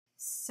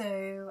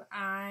So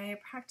I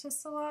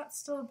practice a lot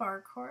still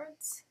bar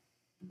chords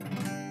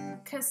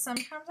because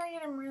sometimes I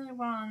get them really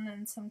well and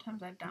then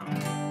sometimes I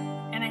don't.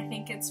 And I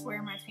think it's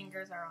where my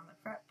fingers are on the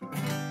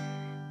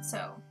fretboard.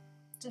 So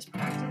just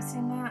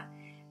practicing that.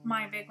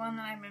 My big one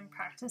that I've been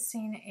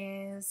practicing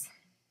is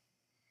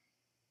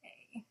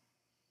A.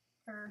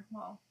 Or,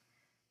 well,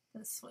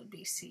 this would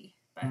be C.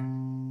 But,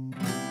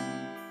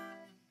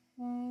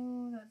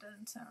 oh, that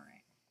doesn't sound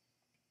right.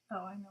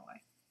 Oh, I know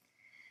why.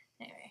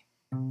 Anyway.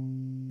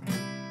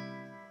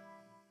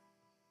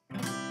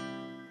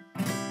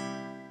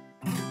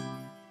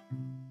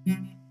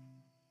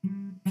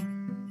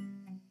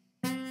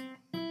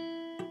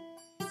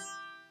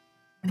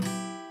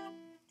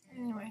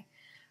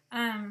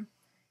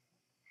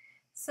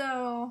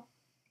 So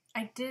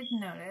I did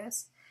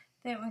notice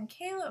that when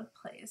Caleb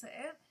plays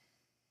it,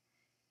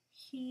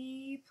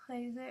 he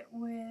plays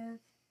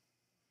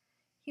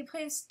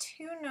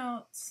two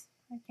notes.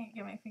 I can't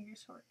get my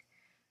fingers to work.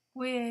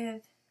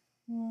 With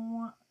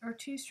one or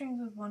two strings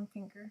with one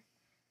finger.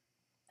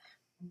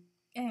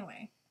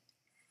 Anyway,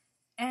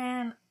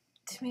 and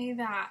to me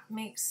that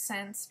makes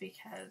sense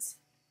because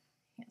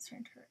I can't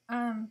string her.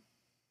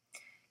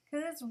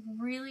 Because it's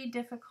really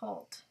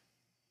difficult.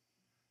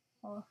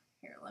 Well,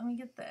 here, let me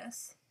get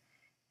this,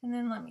 and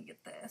then let me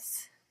get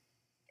this.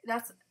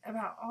 That's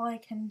about all I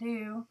can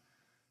do.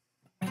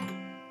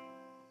 And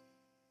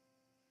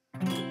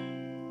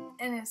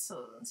it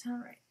still doesn't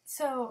sound right.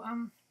 So,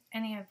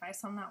 any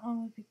advice on that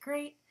one would be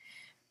great.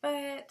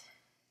 But,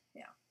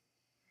 yeah.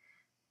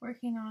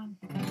 Working on.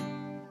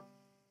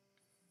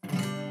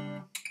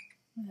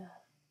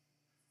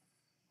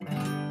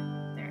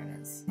 There it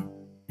is.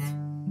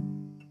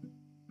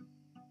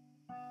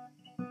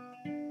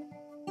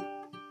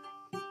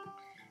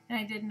 And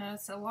I did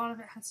notice a lot of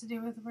it has to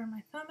do with where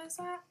my thumb is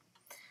at.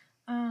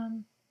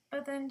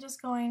 But then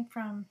just going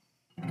from,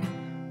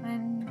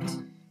 and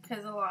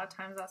because a lot of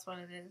times that's what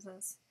it is,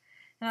 and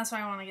that's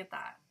why I want to get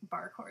that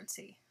bar chord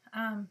C.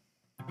 1,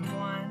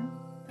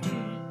 2,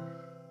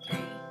 3,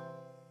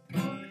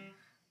 4.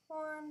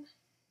 1,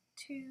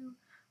 2,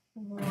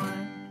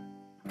 1,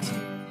 2,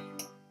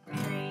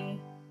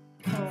 3,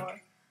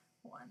 4.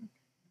 1,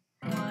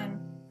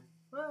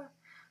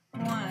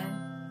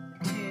 1,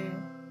 2,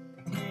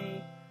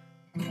 3,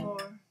 4.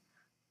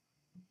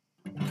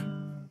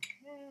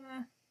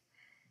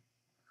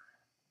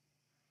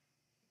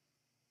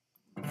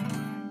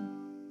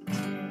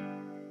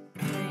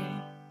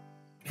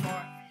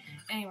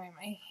 Anyway,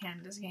 my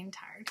hand is getting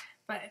tired.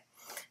 But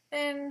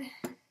then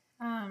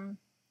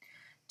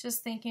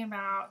just thinking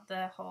about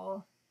the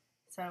whole,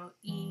 so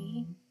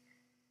E,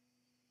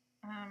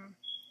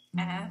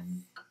 F,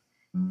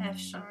 F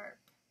sharp,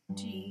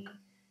 G,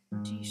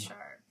 G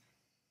sharp,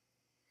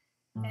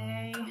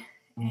 A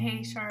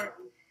sharp,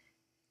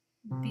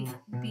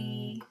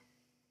 B,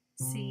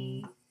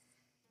 C,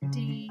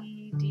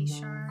 D, D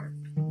sharp,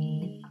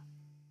 E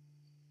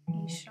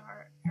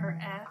sharp, or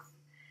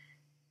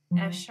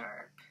F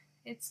sharp.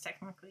 It's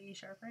technically E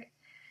sharp, right?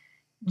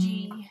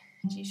 G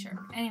sharp.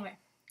 Anyway,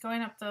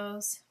 going up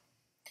those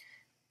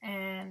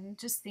and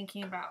just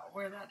thinking about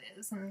where that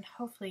is and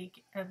hopefully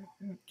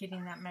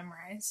getting that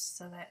memorized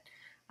so that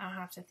I don't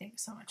have to think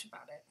so much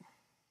about it.